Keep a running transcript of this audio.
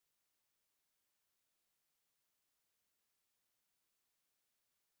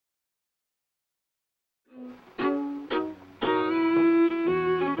It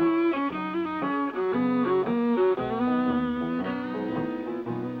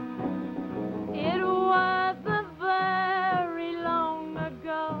wasn't very long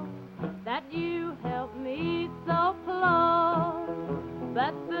ago that you helped me so close,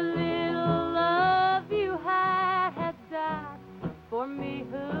 but the little love you had died for me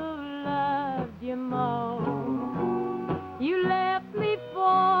who loved you most. You left me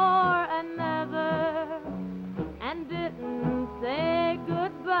for another and didn't say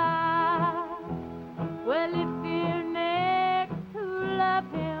goodbye. Well, if you're next to love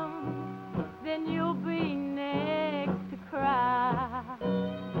him, then you'll be next to cry.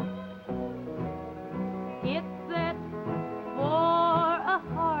 It's set for a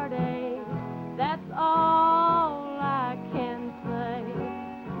heartache, that's all I can say.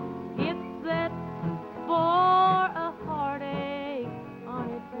 It's set for a heartache on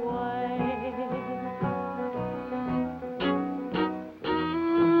its way.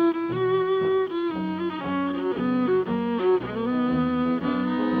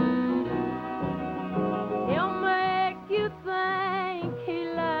 He'll make you think he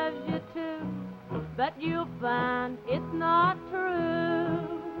loves you too, but you'll find it's not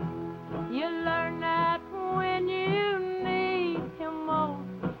true. You learn that when you need him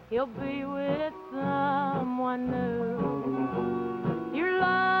most, he'll be with someone new. Your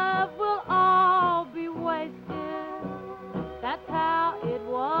love will all be wasted, that's how it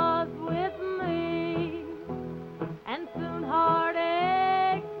was with me. And soon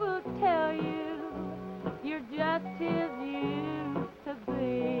heartache will tell you you're just his used to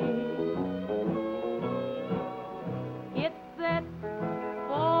be. It's set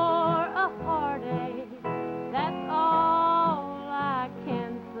for a heartache, that's all I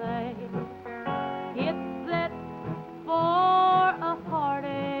can say. It's set for a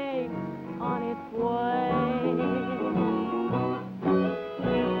heartache on its way.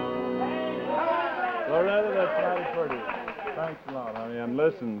 Loretta, that's mighty pretty. Thanks a lot, honey. And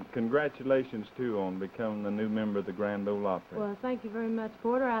listen, congratulations, too, on becoming the new member of the Grand Ole Opry. Well, thank you very much,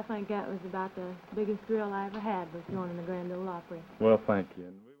 Porter. I think that was about the biggest thrill I ever had, was joining the Grand Ole Opry. Well, thank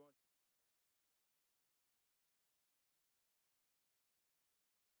you.